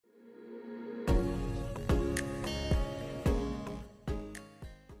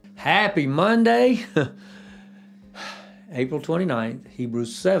Happy Monday, April 29th,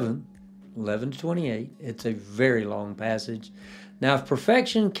 Hebrews 7, 11 to 28. It's a very long passage. Now, if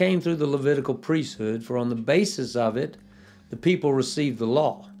perfection came through the Levitical priesthood, for on the basis of it, the people received the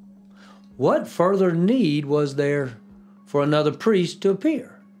law, what further need was there for another priest to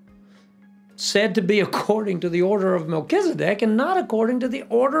appear? Said to be according to the order of Melchizedek and not according to the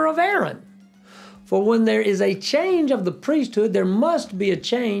order of Aaron. For when there is a change of the priesthood, there must be a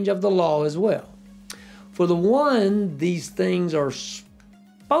change of the law as well. For the one these things are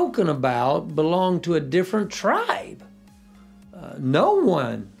spoken about belonged to a different tribe. No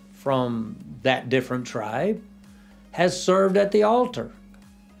one from that different tribe has served at the altar.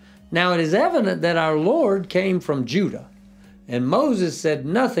 Now it is evident that our Lord came from Judah, and Moses said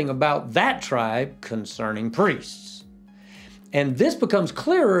nothing about that tribe concerning priests. And this becomes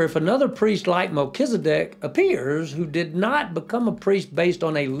clearer if another priest like Melchizedek appears, who did not become a priest based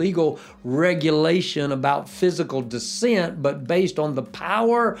on a legal regulation about physical descent, but based on the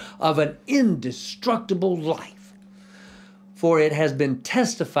power of an indestructible life. For it has been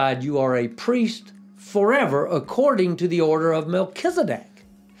testified you are a priest forever according to the order of Melchizedek.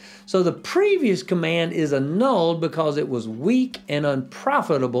 So the previous command is annulled because it was weak and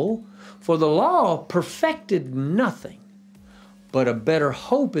unprofitable, for the law perfected nothing. But a better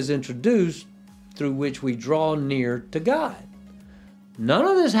hope is introduced through which we draw near to God. None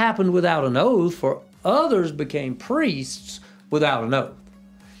of this happened without an oath, for others became priests without an oath.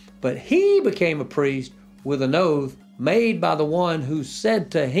 But he became a priest with an oath made by the one who said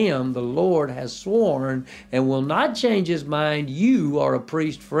to him, the Lord has sworn and will not change his mind, you are a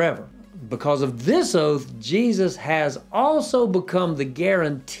priest forever. Because of this oath, Jesus has also become the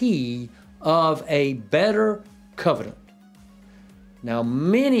guarantee of a better covenant. Now,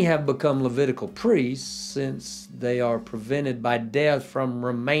 many have become Levitical priests since they are prevented by death from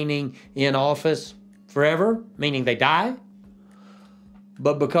remaining in office forever, meaning they die.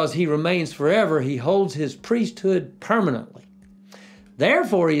 But because he remains forever, he holds his priesthood permanently.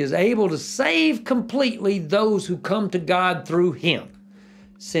 Therefore, he is able to save completely those who come to God through him,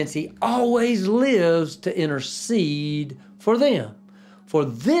 since he always lives to intercede for them. For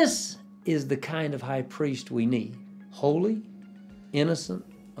this is the kind of high priest we need: holy, innocent,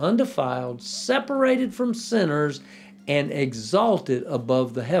 undefiled, separated from sinners, and exalted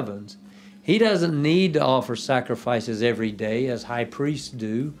above the heavens. He doesn't need to offer sacrifices every day as high priests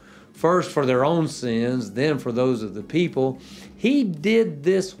do, first for their own sins, then for those of the people. He did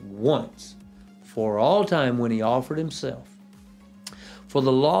this once for all time when he offered himself. For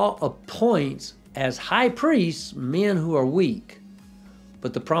the law appoints as high priests men who are weak,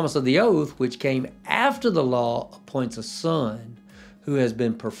 but the promise of the oath, which came after the law, appoints a son who has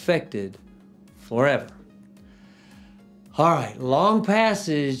been perfected forever. All right, long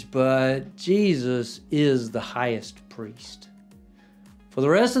passage, but Jesus is the highest priest. For the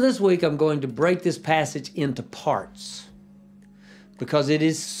rest of this week, I'm going to break this passage into parts because it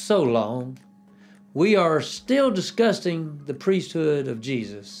is so long. We are still discussing the priesthood of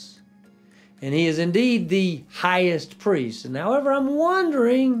Jesus, and he is indeed the highest priest. And however, I'm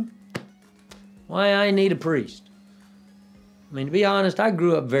wondering why I need a priest. I mean, to be honest, I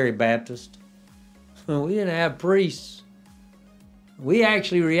grew up very Baptist. We didn't have priests. We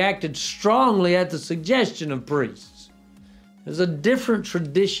actually reacted strongly at the suggestion of priests. There's a different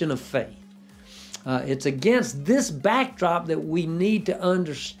tradition of faith. It's against this backdrop that we need to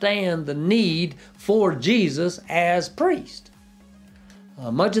understand the need for Jesus as priest.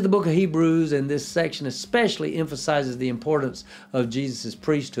 Much of the book of Hebrews, and this section especially, emphasizes the importance of Jesus'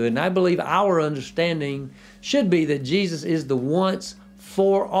 priesthood. And I believe our understanding should be that Jesus is the once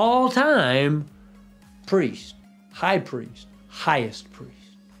for all time priest, high priest, highest priest.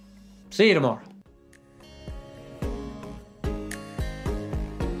 See you tomorrow.